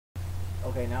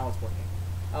Okay, now it's working.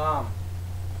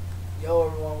 Yo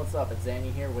everyone, what's up? It's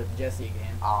Zanny here with Jesse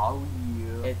again. Oh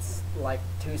yeah. It's like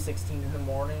 2:16 in the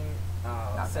morning,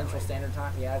 Central Standard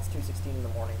Time. Yeah, it's 2:16 in the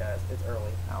morning, guys. It's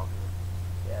early. Oh.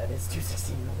 Yeah, it is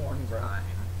 2:16 in the morning, bro. Fine.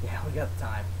 Yeah, we got the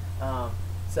time.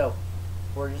 So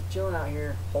we're just chilling out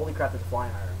here. Holy crap, there's a fly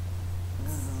in my room.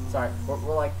 Sorry,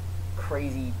 we're like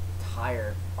crazy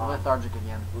tired. Lethargic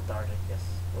again. Lethargic, yes.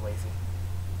 We're lazy.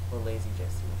 We're lazy,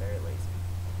 Jesse. We're very lazy.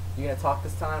 You gonna talk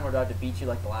this time, or do I have to beat you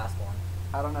like the last one?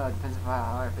 I don't know. It depends on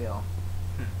how I feel.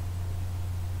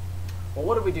 Well,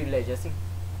 what did we do today, Jesse?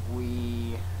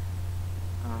 I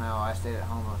don't know. I stayed at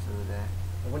home most of the day.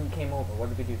 When you came over, what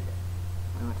did we do today?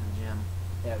 We went to the gym.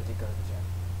 Yeah, we did go to the gym.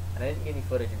 And I didn't get any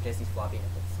footage of Jesse's floppy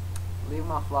nipples. Leave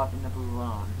my floppy nipples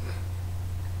alone.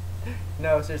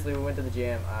 No, seriously, we went to the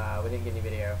gym. We didn't get any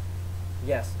video.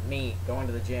 Yes, me going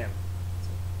to the gym.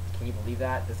 Can you believe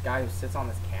that? This guy who sits on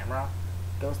this camera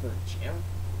goes to the gym?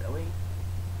 Really?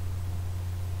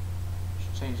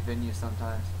 Should change venues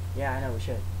sometimes. Yeah, I know, we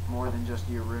should. More than just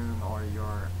your room or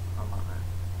your apartment.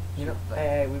 You know, Like,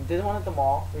 hey, we did one at the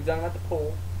mall. We've done it at the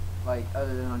pool. like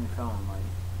other than on your phone, like.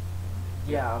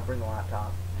 Yeah, I'll bring the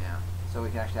laptop. Yeah. So we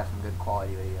can actually have some good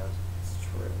quality videos. It's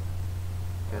true.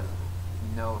 Because,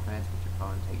 no offense, but your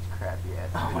phone takes crappy ass.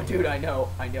 Oh, videos. dude, I know.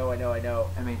 I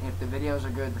mean, if the videos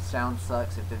are good, the sound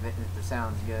sucks. If the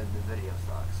sound's good, the video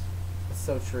sucks. It's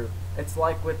so true. It's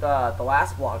like with the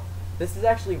last vlog. This is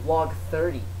actually vlog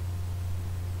 30.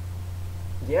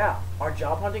 Yeah, our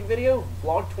job hunting video,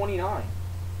 vlog 29.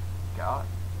 God.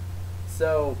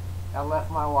 So, I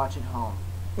left my watch at home.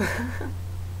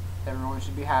 Everyone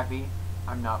should be happy.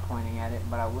 I'm not pointing at it,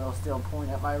 but I will still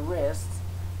point at my wrist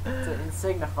to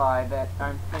signify that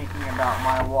I'm thinking about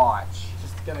my watch.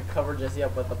 just gonna cover Jesse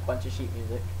up with a bunch of sheet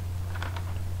music.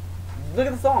 Look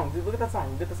at the song, dude. Look at that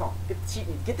song. Get the song. Get the sheet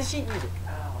music. Get the sheet music.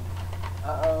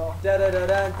 Uh-oh. Da da da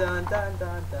da da da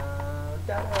da da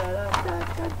da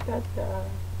da da da.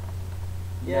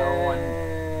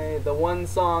 Yay! The one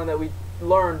song that we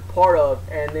learned part of,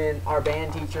 and then our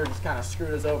band teacher just kind of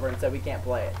screwed us over and said we can't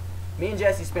play it. Me and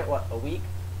Jesse spent what, a week?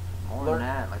 More than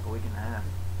that, like a week and a half.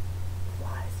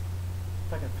 Flies.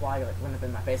 Fucking fly like went up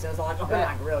in my face. And I was like, open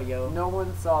my grill, yo. No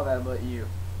one saw that but you.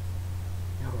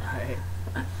 Right.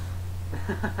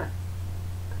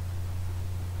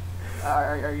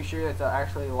 Are you sure it's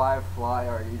actually a live fly,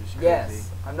 or are you just crazy?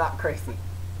 Yes, I'm not crazy.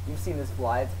 You've seen this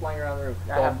fly. It's flying around the roof.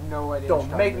 I have no idea.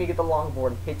 Don't make me get the longboard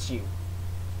and hit you.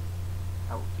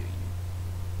 I will kill you.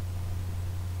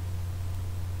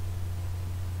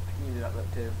 I can use it up there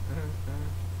too.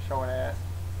 Showing ass.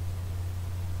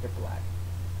 You're black.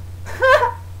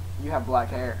 You have black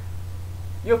hair.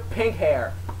 You have pink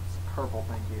hair. It's purple,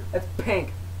 thank you. That's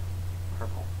pink.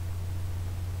 Purple.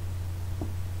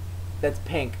 That's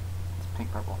pink. It's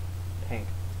pink purple. Pink.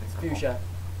 It's It's purple. fuchsia.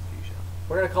 Fuchsia.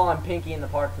 We're gonna call him Pinky in the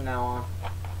park from now on.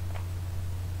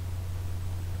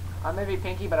 I may be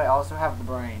pinky, but I also have the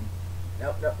brain.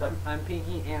 Nope. I'm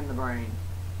pinky and the brain.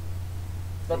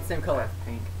 It's about the same color. That's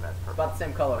pink. That's purple. It's about the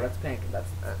same color. That's pink. That's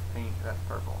pink. That's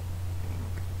purple.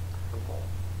 Pink. Purple.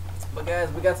 But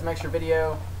guys, we got some extra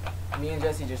video. Me and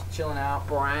Jesse just chilling out.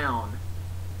 Brown.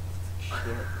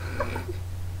 Shit.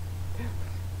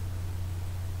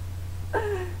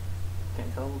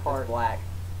 Can't tell them apart. That's black.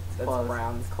 That's Close.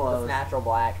 brown. It's close. That's natural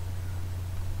black.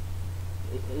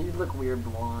 You'd look weird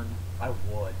blonde. I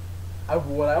would. I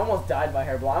almost dyed my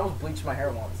hair blonde. I almost bleached my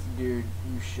hair once. Dude,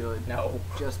 you should. No.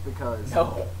 Just because.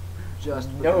 No. Just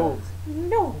No. because.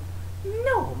 No.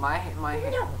 No. My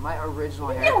original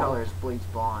hair color is bleach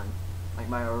blonde. Like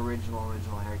my original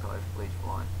hair color is bleach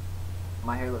blonde.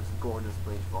 My hair looks gorgeous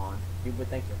bleach blonde. You would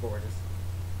think you're gorgeous.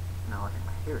 No, I think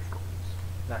my hair is gorgeous.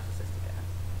 Narcissistic ass.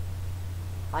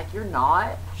 Like you're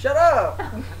not. Shut up!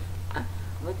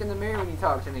 Look in the mirror when you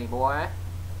talk to me, boy.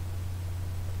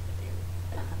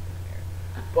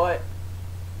 But,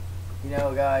 you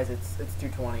know, guys, it's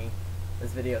 2:20.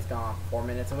 This video's gone for 4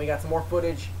 minutes, and we got some more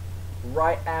footage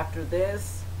right after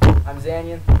this. I'm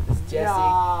Zanyan. This is Jesse.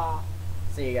 Yeah.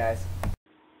 See you guys.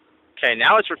 Okay,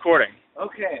 now it's recording.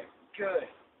 Okay, good.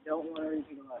 Don't want to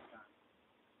repeat the last time.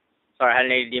 Sorry, I had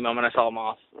an ADD moment. I saw him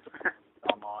off.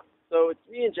 So it's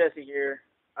me and Jesse here.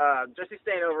 Jesse's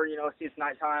staying over, you know, see it's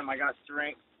nighttime. I got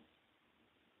strength.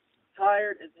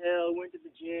 Tired as hell. Went to the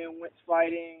gym. Went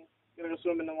fighting. Gonna go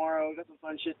swimming tomorrow. Got some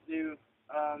fun shit to do.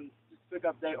 Just a quick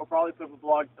update. We'll probably put up a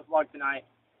vlog tonight.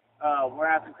 We're gonna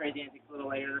have some crazy antics a little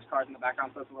later. There's cars in the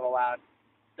background, so it's a little loud.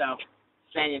 So,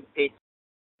 Shannon, peace.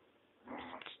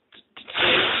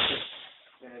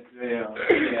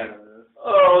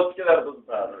 Oh, let's get out of this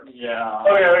pattern. Yeah.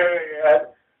 Okay.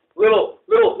 Little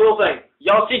thing.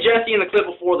 Y'all see Jesse in the clip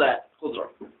before that. Close it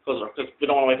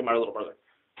wake up my little brother.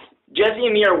 Jesse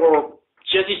and me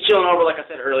Jesse's chilling over, like I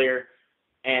said earlier,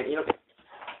 and, you know, get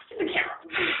the camera.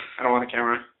 I don't want the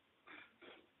camera.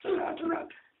 Turn around.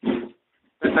 Dun,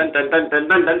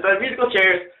 musical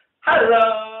chairs.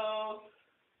 Hello.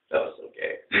 That was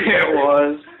okay. It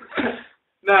was.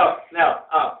 No.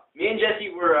 Me and Jesse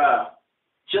were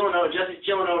chilling over. Jesse's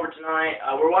chilling over tonight.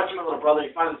 We're watching my little brother.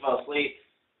 He finally fell asleep,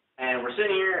 and we're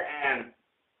sitting here. And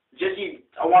Jesse,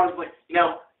 I wanted to play. You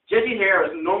know, Jesse's hair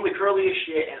was normally curly as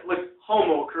shit, and it looks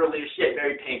homo curly as shit.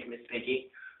 Very pink, Miss Pinky.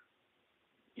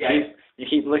 Yeah. You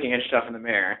keep looking at stuff in the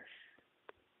mirror.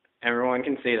 Everyone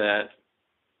can see that.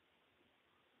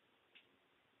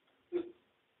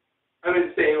 I'm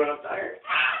insane when I'm tired.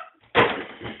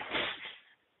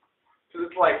 Cause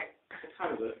it's like, what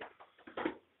time is it?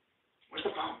 Where's the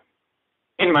phone?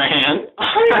 In my hand.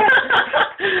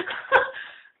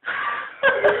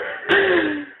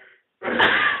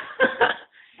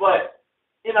 But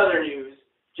in other news,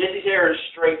 Jesse's hair is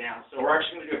straight now, so we're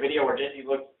actually gonna do a video where Jesse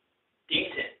looks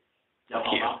decent. No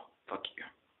homo. Fuck you.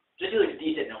 Jesse looks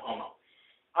decent, no homo.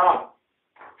 I don't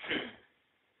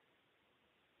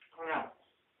know.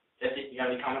 Jesse, you got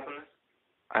any comments on this?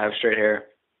 I have straight hair.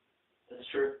 This is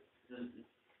true.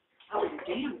 Oh, you're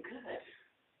damn good.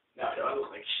 No, I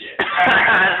look like shit.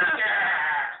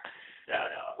 No.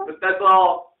 But that's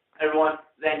all, everyone.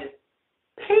 Then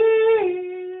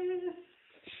peace.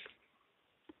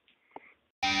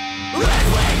 Red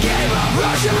wing came up,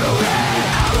 rushing away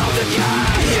out of the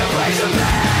sky. You place a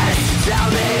man, tell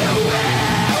me who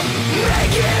will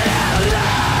make it out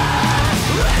alive.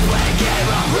 Red wing came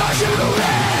up, rushing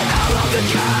away out of the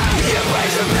sky. You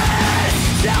place a man,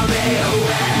 tell me who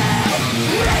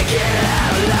will make it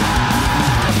out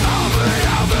alive. Over and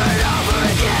over and over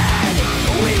again,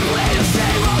 we play the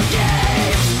same old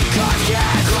games. Cards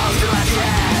get close to my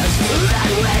chest,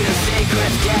 that way the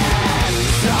secrets get.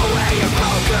 So where your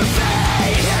poker face.